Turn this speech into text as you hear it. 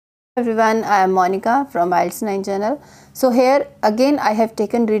Everyone, I am Monica from IELTS 9 channel. So here again I have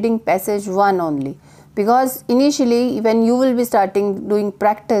taken reading passage 1 only, because initially when you will be starting doing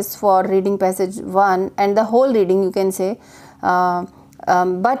practice for reading passage 1 and the whole reading you can say,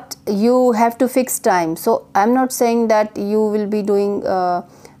 but you have to fix time. So I am not saying that you will be doing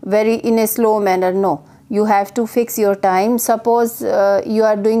very in a slow manner. No, you have to fix your time. Suppose you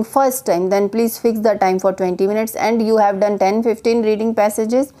are doing first time, then please fix the time for 20 minutes and you have done 10-15 reading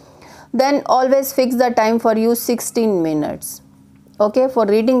passages, then always fix the time for you 16 minutes, okay, for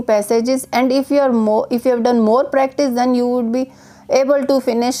reading passages. And if you have done more practice, then you would be able to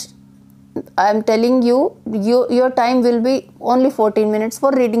finish. I am telling you, your time will be only 14 minutes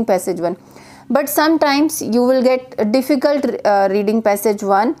for reading passage 1. But sometimes you will get difficult reading passage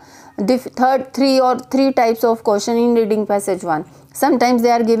 1, three types of question in reading passage 1. Sometimes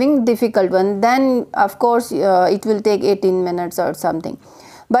they are giving difficult one, then of course it will take 18 minutes or something.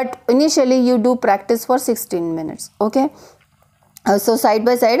 But initially you do practice for 16 minutes, okay. So side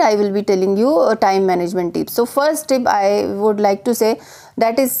by side I will be telling you time management tips. So first tip I would like to say,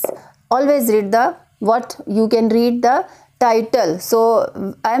 that is always read the title.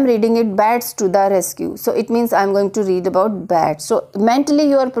 So I am reading it, Bats to the Rescue. So it means I am going to read about bats. So mentally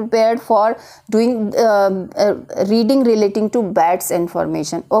you are prepared for doing reading relating to bats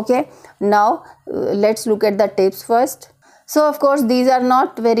information, okay. Now let's look at the tips first. So of course these are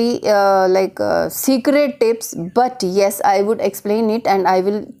not very secret tips, but yes, I would explain it and I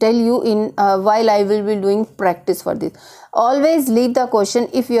will tell you in while I will be doing practice for this. Always leave the question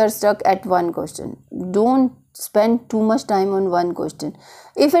if you are stuck at one question. Don't spend too much time on one question.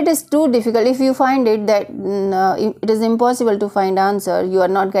 If it is too difficult, if you find it that it is impossible to find answer, you are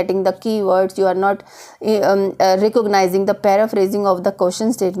not getting the keywords, you are not recognizing the paraphrasing of the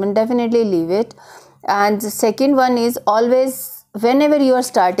question statement, definitely leave it. And the second one is, always whenever you are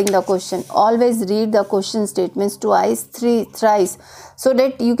starting the question, always read the question statements twice, thrice, so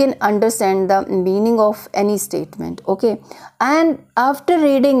that you can understand the meaning of any statement, okay. And after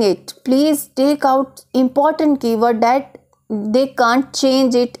reading it, please take out important keyword that they can't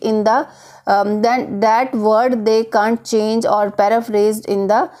change it in the that word they can't change or paraphrased in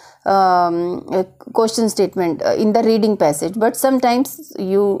the question statement in the reading passage, but sometimes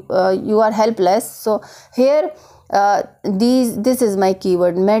you are helpless. So here this is my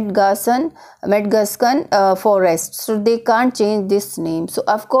keyword, Madagascar forest. So they can't change this name. So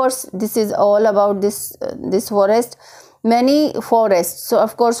of course this is all about this forest, many forests. So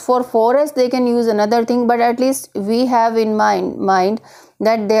of course for forest they can use another thing, but at least we have in mind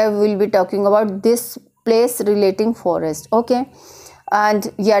that they will be talking about this place relating forest, okay.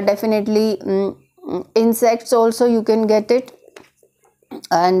 And yeah, definitely insects also you can get it,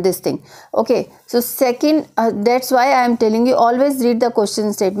 and this thing, okay. So second, that's why I am telling you, always read the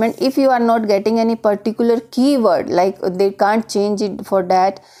question statement. If you are not getting any particular keyword, like they can't change it for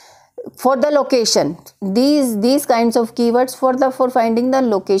that, for the location, these kinds of keywords for finding the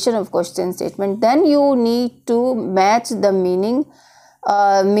location of question statement, then you need to match the meaning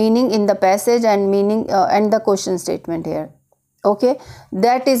in the passage and meaning and the question statement here, okay.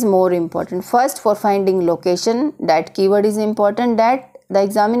 That is more important. First, for finding location, that keyword is important, that the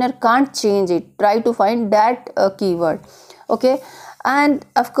examiner can't change it. Try to find that keyword, okay. And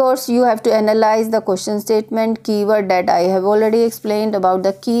of course you have to analyze the question statement, keyword that I have already explained about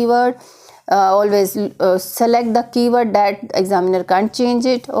the keyword. Always select the keyword that examiner can't change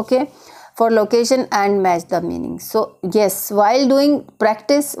it, okay, for location, and match the meaning. So yes, while doing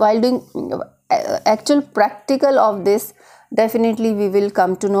practice, while doing actual practical of this, definitely we will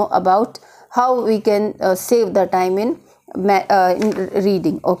come to know about how we can save the time in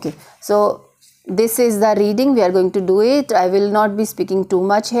reading, okay. So this is the reading, we are going to do it. I will not be speaking too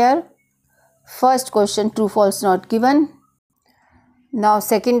much here. First question, true false not given. Now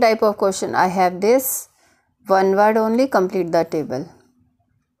second type of question, I have this, one word only, complete the table.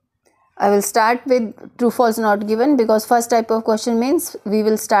 I will start with true false not given, because first type of question means we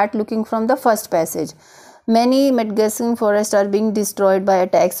will start looking from the first passage. Many Madagascar forests are being destroyed by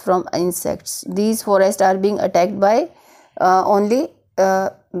attacks from insects. These forests are being attacked by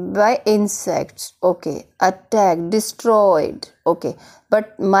by insects, okay. Attacked, destroyed, okay.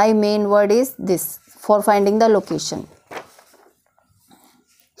 But my main word is this, for finding the location.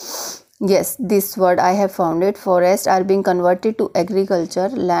 Yes, this word I have found it. Forests are being converted to agriculture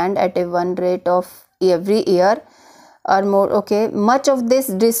land at a one rate of every year or more, okay. Much of this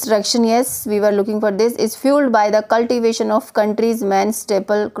destruction, yes, we were looking for this, is fueled by the cultivation of country's main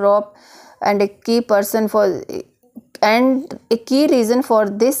staple crop, and a key reason for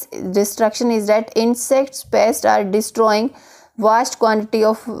this destruction is that insects, pests are destroying vast quantity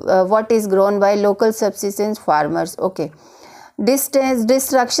of what is grown by local subsistence farmers. Okay.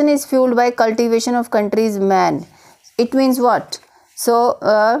 Destruction is fueled by cultivation of country's man. It means what? So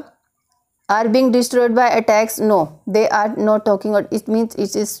are being destroyed by attacks? No, they are not talking about. It means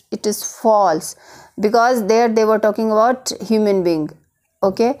it is false, because there they were talking about human being.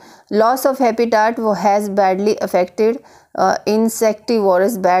 Okay. Loss of habitat has badly affected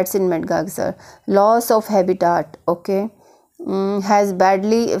insectivorous bats in Madagascar. Loss of habitat, okay, has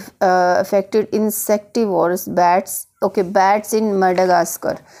badly affected insectivorous bats. Okay, bats in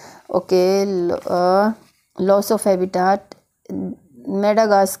Madagascar. Okay, loss of habitat.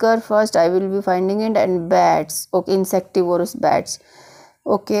 Madagascar first I will be finding it, and bats. Okay, insectivorous bats.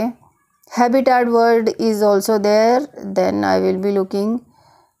 Okay, habitat word is also there. Then I will be looking.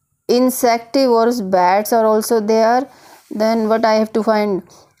 Insectivorous bats are also there. Then what I have to find?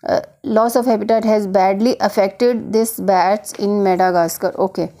 Loss of habitat has badly affected these bats in Madagascar.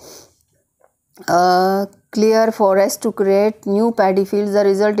 Okay. Clear forest to create new paddy fields. The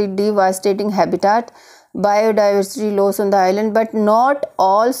result is devastating habitat, biodiversity loss on the island, but not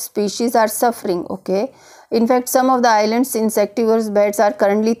all species are suffering. Okay. In fact, some of the islands insectivorous bats are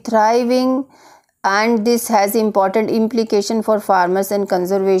currently thriving, and this has important implication for farmers and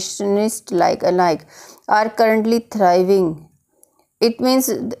conservationists alike. Are currently thriving. It means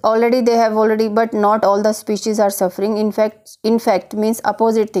already they have already, but not all the species are suffering. In fact means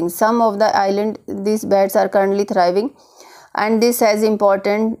opposite thing. Some of the island these bats are currently thriving, and this has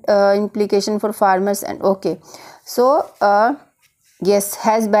important implication for farmers. And okay, so yes,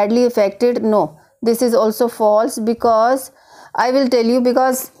 has badly affected. No, this is also false, because I will tell you,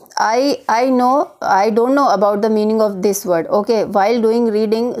 because I know I don't know about the meaning of this word. Okay, while doing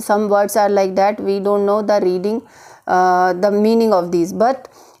reading, some words are like that, we don't know the reading the meaning of these. But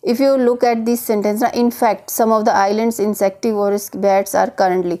if you look at this sentence, in fact some of the islands insectivorous bats are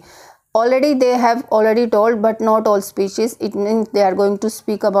currently, already they have already told, but not all species. It means they are going to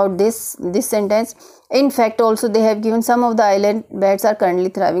speak about this sentence. In fact also they have given some of the island bats are currently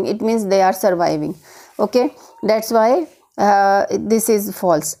thriving. It means they are surviving. Okay, that's why this is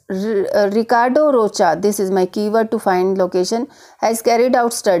false. Ricardo Rocha, this is my keyword to find location, has carried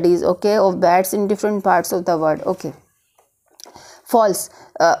out studies, okay, of bats in different parts of the world. Okay, false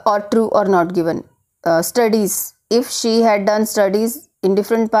or true or not given. Studies, if she had done studies in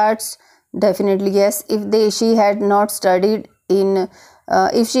different parts, definitely yes. If she had not studied in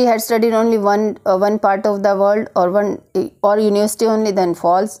if she had studied only one part of the world, or university only, then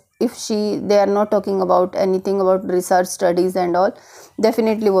false. If they are not talking about anything about research studies and all,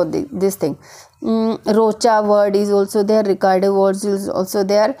 definitely what this thing. Rocha word is also there, Ricardo words is also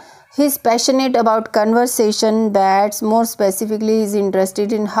there. He is passionate about conversation bats. More specifically, he is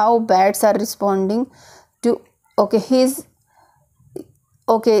interested in how bats are responding to, okay,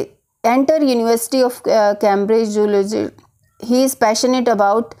 enter University of Cambridge Zoology. He is passionate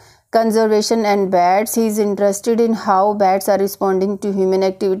about conservation and bats. He is interested in how bats are responding to human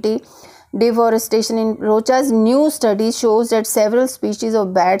activity. Deforestation. In Rocha's new study shows that several species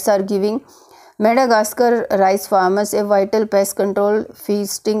of bats are giving Madagascar rice farmers a vital pest control,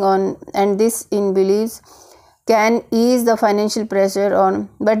 feasting on, and this in believes can ease the financial pressure on.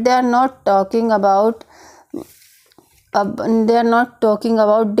 But they are not talking about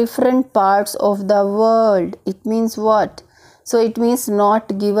different parts of the world. It means what? So it means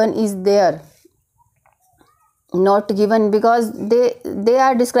not given is there. Not given, because they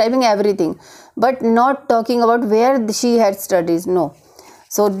are describing everything, but not talking about where she had studies. No,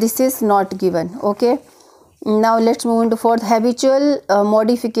 so this is not given. Okay, now let's move into fourth. Habitual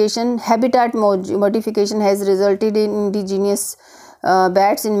modification. Habitat modification has resulted in indigenous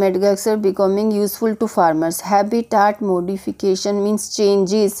bats in Madagascar becoming useful to farmers. Habitat modification means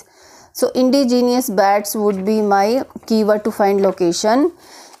changes. So indigenous bats would be my keyword to find location.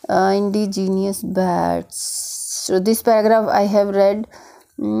 Indigenous bats. So this paragraph I have read.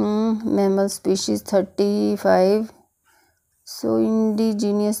 Mammal species 35. So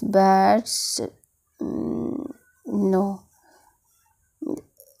indigenous bats. No.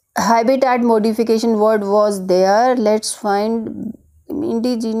 Habitat modification word was there. Let's find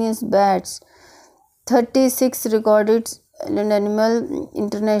indigenous bats. 36 recorded animal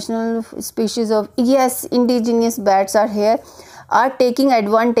international species of, yes, indigenous bats are here, are taking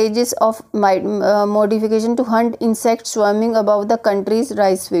advantages of modification to hunt insects swarming above the country's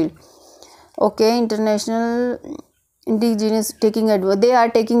rice field. Okay, international indigenous taking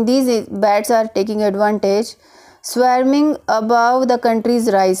these bats are taking advantage swarming above the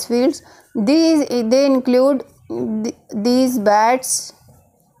country's rice fields. They include these bats.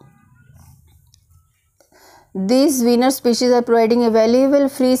 These winner species are providing a valuable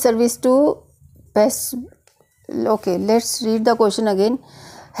free service to pests. Okay, let's read the question again.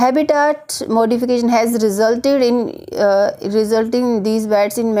 Habitat modification has resulted in resulting in these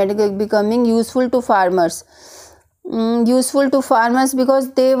bats in Madagascar becoming useful to farmers. Useful to farmers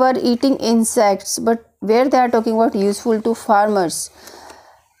because they were eating insects, but where they are talking about useful to farmers,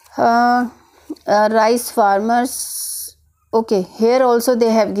 rice farmers. Okay, here also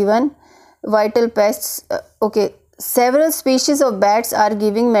they have given vital pests. Okay, several species of bats are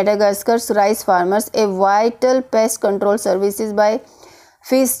giving Madagascar's rice farmers a vital pest control services by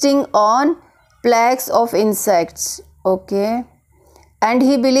feasting on plagues of insects. Okay, and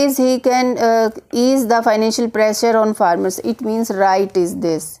he believes he can ease the financial pressure on farmers. It means right is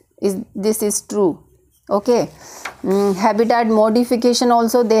this is true. Okay, habitat modification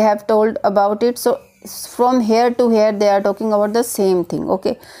also they have told about it. So from here to here they are talking about the same thing.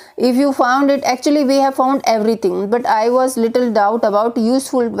 Okay, if you found it, actually we have found everything, but I was little doubt about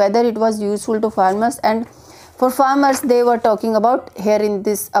useful, whether it was useful to farmers, and for farmers they were talking about here in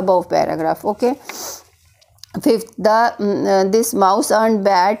this above paragraph. Okay, fifth, this mouse-earned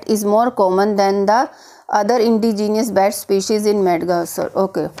bat is more common than the other indigenous bat species in Madagascar.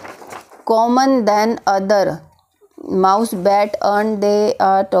 Okay, common than other mouse bat earned, they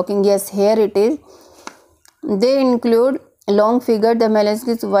are talking, yes, here it is. They include long-figured, the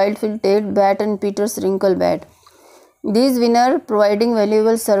Madagascar wild-footed bat and Peter's wrinkle bat. These winner providing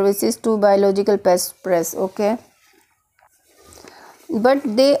valuable services to biological pest press. Okay, but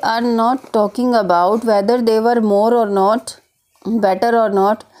they are not talking about whether they were more or not, better or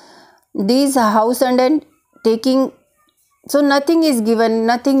not. These house and taking, so nothing is given,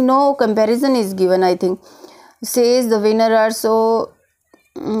 nothing, no comparison is given. I think says the winner are, so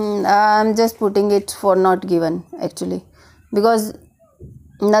I'm just putting it for not given actually, because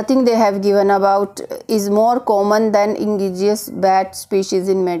nothing they have given about is more common than indigenous bat species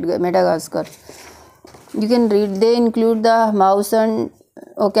in Madagascar. You can read, they include the mouse and,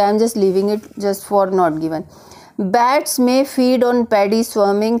 okay, I'm just leaving it just for not given. Bats may feed on paddy,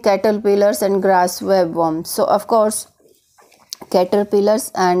 swarming, caterpillars and grass webworms. So of course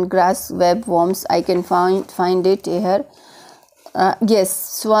caterpillars and grass webworms, I can find it here. Yes,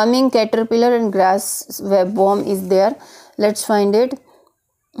 swarming caterpillar and grass webworm is there. Let's find it.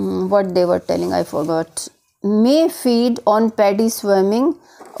 What they were telling, I forgot. May feed on paddy, swarming.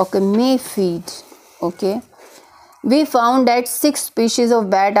 Okay, may feed. Okay, we found that 6 species of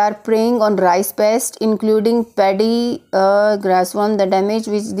bat are preying on rice pest, including paddy grassworm. The damage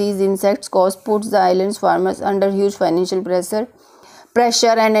which these insects cause puts the island's farmers under huge financial pressure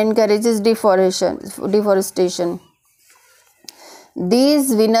and encourages deforestation.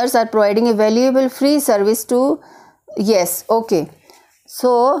 These winners are providing a valuable free service to, yes, okay.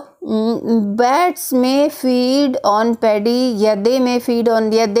 So bats may feed on paddy, yeah, they may feed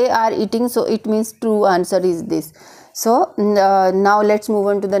on, yeah, they are eating, so it means true answer is this. So now let's move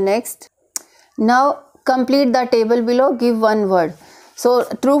on to the next. Now complete the table below, give one word. So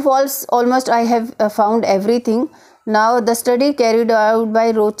true, false, almost I have found everything. Now the study carried out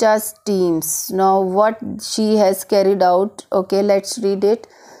by Rocha's teams. Now what she has carried out, okay, let's read it.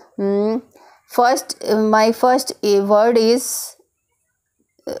 My first word is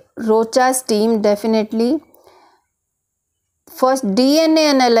Rocha's team, definitely. First, DNA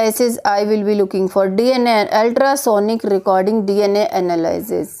analysis I will be looking for. DNA, ultrasonic recording, DNA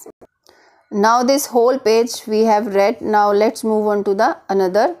analysis. Now this whole page we have read. Now let's move on to the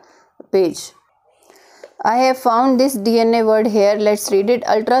another page. I have found this DNA word here. Let's read it.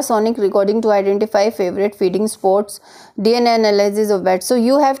 Ultrasonic recording to identify favorite feeding spots, DNA analysis of bats. So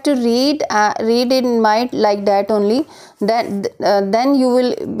you have to read in mind like that only. Then you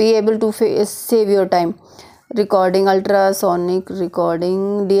will be able to save your time. Recording, ultrasonic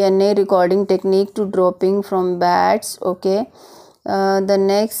recording, DNA recording technique to dropping from bats. Okay. The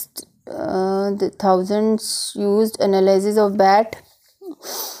next, the thousands used analysis of bat.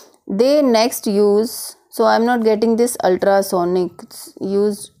 They next use. So I'm not getting this ultrasonic.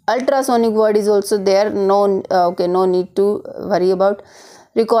 Use ultrasonic word is also there. No, okay, no need to worry about.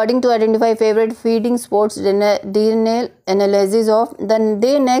 Recording to identify favorite feeding spots, DNA analysis of. Then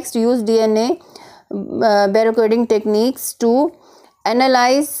they next use DNA barcoding techniques to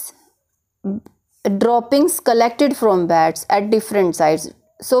analyze droppings collected from bats at different sites.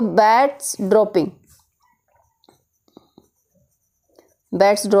 So bats dropping.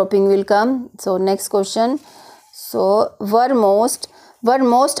 Bats dropping will come. So next question. So were most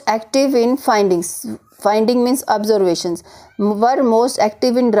active in findings. Finding means observations. Were most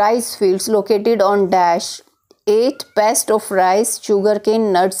active in rice fields located on dash. Ate pest of rice,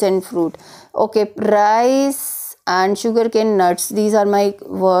 sugarcane, nuts and fruit. Okay, rice and sugarcane nuts, these are my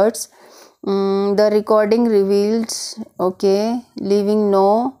words. The recording revealed, okay, leaving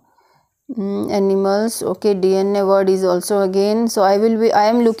no animals, okay, DNA word is also again. So I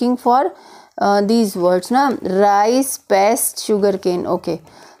am looking for these words na, rice, pest, sugarcane. Okay,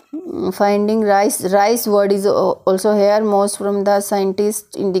 finding rice word is also here. Most from the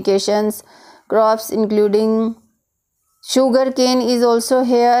scientist indications. Crops including sugarcane is also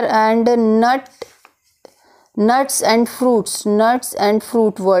here, and nuts and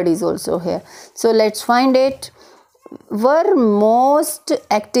fruit word is also here. So let's find it. Were most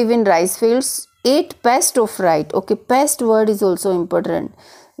active in rice fields. 8 pest of right. Okay, pest word is also important.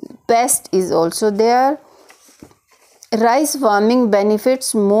 Pest is also there. Rice farming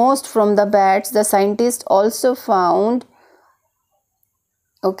benefits most from the bats. The scientists also found,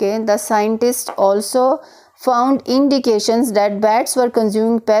 okay, the scientists also found indications that bats were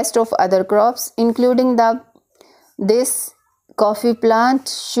consuming pests of other crops, including this coffee plant,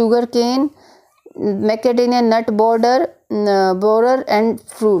 sugarcane, macadamia nut borer and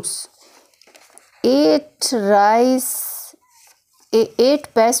fruits. 8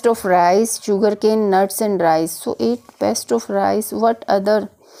 pest of rice, sugarcane, nuts and rice. So 8 pest of rice. What other?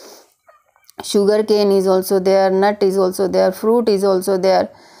 Sugarcane is also there, nut is also there, fruit is also there.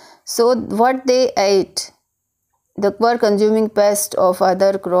 So what they ate? They were consuming pest of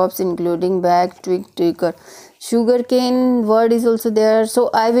other crops including bag, twig, tweaker. Sugarcane word is also there. So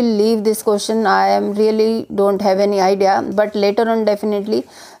I will leave this question. I am really don't have any idea, but later on definitely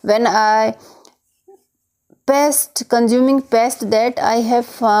when I consuming pest, that I have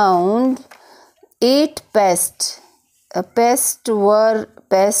found 8 pests. Pests were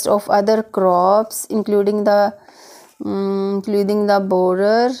pests of other crops including the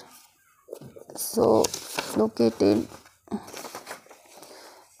borer. So located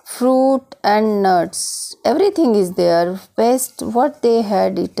fruit and nuts, everything is there. Pest, what they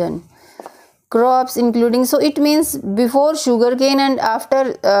had eaten. Crops including, so it means before sugarcane and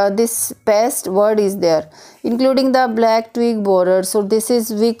after this pest word is there, including the black twig borer. So this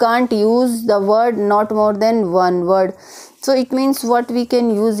is, we can't use the word not more than one word. So it means what we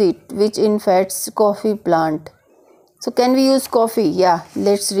can use it, which infects coffee plant. So can we use coffee? Yeah,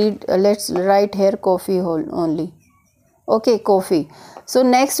 let's write here coffee only. Okay, coffee. So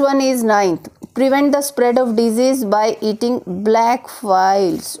next one is 9th. Prevent the spread of disease by eating black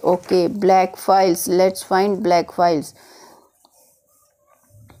files. Okay, black files. Let's find black files.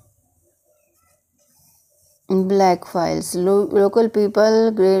 Black files. Local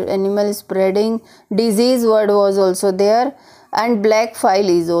people, great animal spreading. Disease word was also there. And black file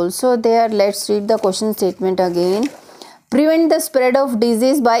is also there. Let's read the question statement again. Prevent the spread of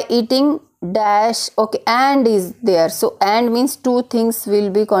disease by eating dash. Okay, and is there. So and means 2 things will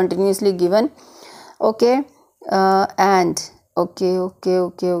be continuously given. Okay, and okay.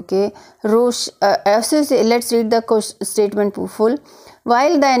 Rosh, let's read the statement full.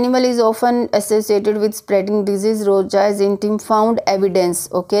 While the animal is often associated with spreading disease, Roja's team found evidence,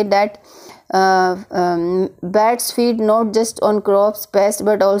 okay, that bats feed not just on crops, pests,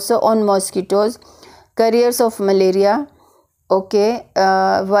 but also on mosquitoes, carriers of malaria. Okay,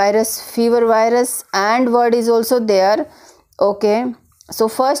 fever virus and word is also there. Okay, so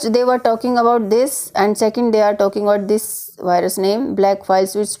first they were talking about this, and second they are talking about this virus name, black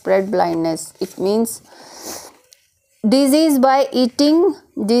files, which spread blindness. It means disease by eating.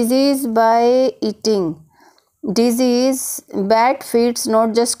 Bat feeds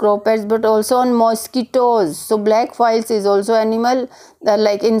not just crop pests but also on mosquitoes. So black files is also animal,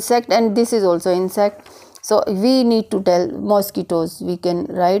 like insect, and this is also insect. So we need to tell mosquitoes. We can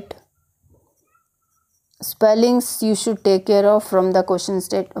write spellings. You should take care of from the question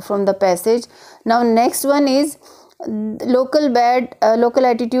from the passage. Now next one is local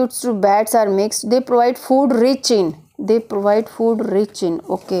attitudes to bats are mixed. They provide food rich in.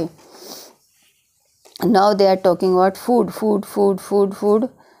 Okay. Now they are talking about food. Food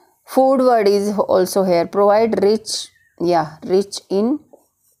word is also here. Provide rich in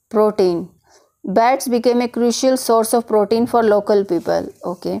protein. Bats became a crucial source of protein for local people.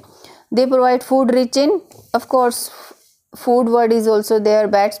 Okay, they provide food rich in, of course, food word is also there.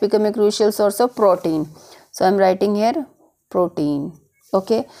 Bats become a crucial source of protein. So I am writing here protein.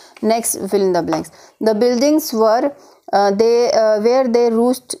 Okay, next fill in the blanks. The buildings where they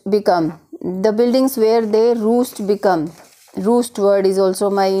roost become. The buildings where they roost become. Roost word is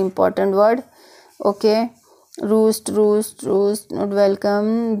also my important word. Okay. Roost, not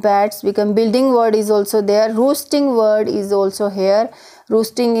welcome. Bats become. Building word is also there. Roosting word is also here.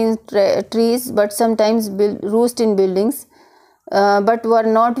 Roosting in trees, but sometimes roost in buildings. but were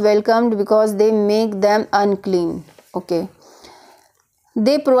not welcomed because they make them unclean. Okay.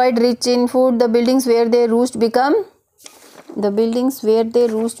 They provide rich in food. The buildings where they roost become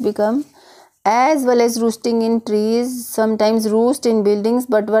as well as roosting in trees, sometimes roost in buildings,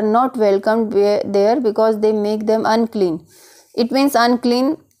 but were not welcomed there because they make them unclean. It means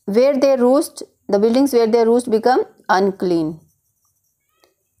unclean. Where they roost, the buildings where they roost become unclean.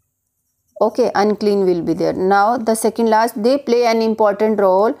 Okay, unclean will be there. Now the second last, they play an important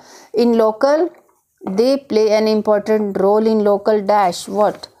role in local. They play an important role in local dash.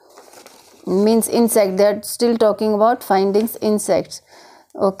 What? Means insect. They're still talking about findings insects.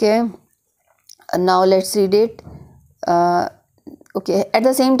 Okay. Now let's read it. Okay. At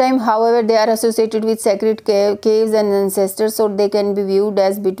the same time, however, they are associated with sacred caves and ancestors, so they can be viewed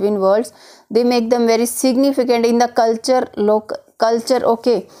as between worlds. They make them very significant in the culture. Culture.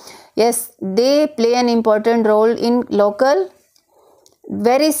 Okay. Yes, they play an important role in local.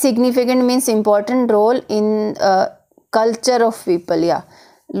 Very significant means important role in culture of people. Yeah,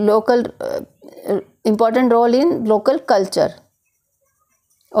 local important role in local culture.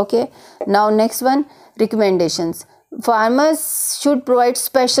 Okay. Now next one, recommendations. Farmers should provide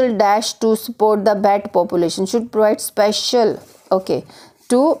special dash to support the bat population. Should provide special, okay,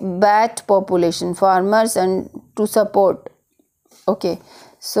 to bat population, farmers, and to support. Okay.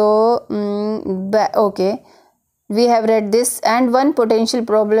 So okay, we have read this. And one potential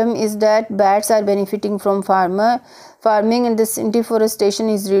problem is that bats are benefiting from farming, and this deforestation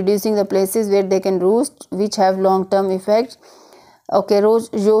is reducing the places where they can roost, which have long-term effects. Okay,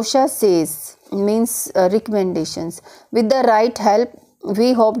 Josha says, means recommendations. With the right help,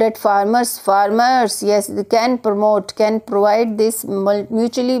 we hope that farmers, yes, they can provide this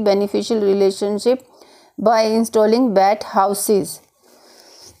mutually beneficial relationship by installing bat houses.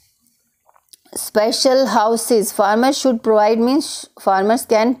 Special houses farmers should provide means farmers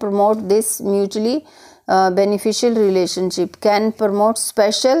can promote this mutually beneficial relationship, can promote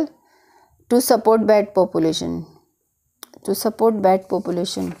special to support bat population.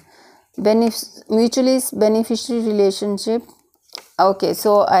 Mutually beneficial relationship. Okay,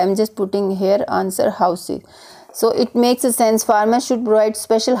 so I am just putting here answer houses. So it makes a sense. Farmers should provide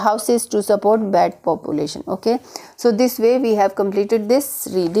special houses to support bat population. Okay, so this way we have completed this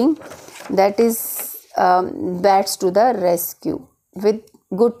reading, that is bats to the rescue, with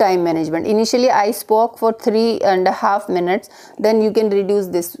good time management. Initially I spoke for 3.5 minutes, then you can reduce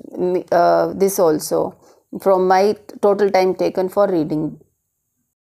this also from my total time taken for reading.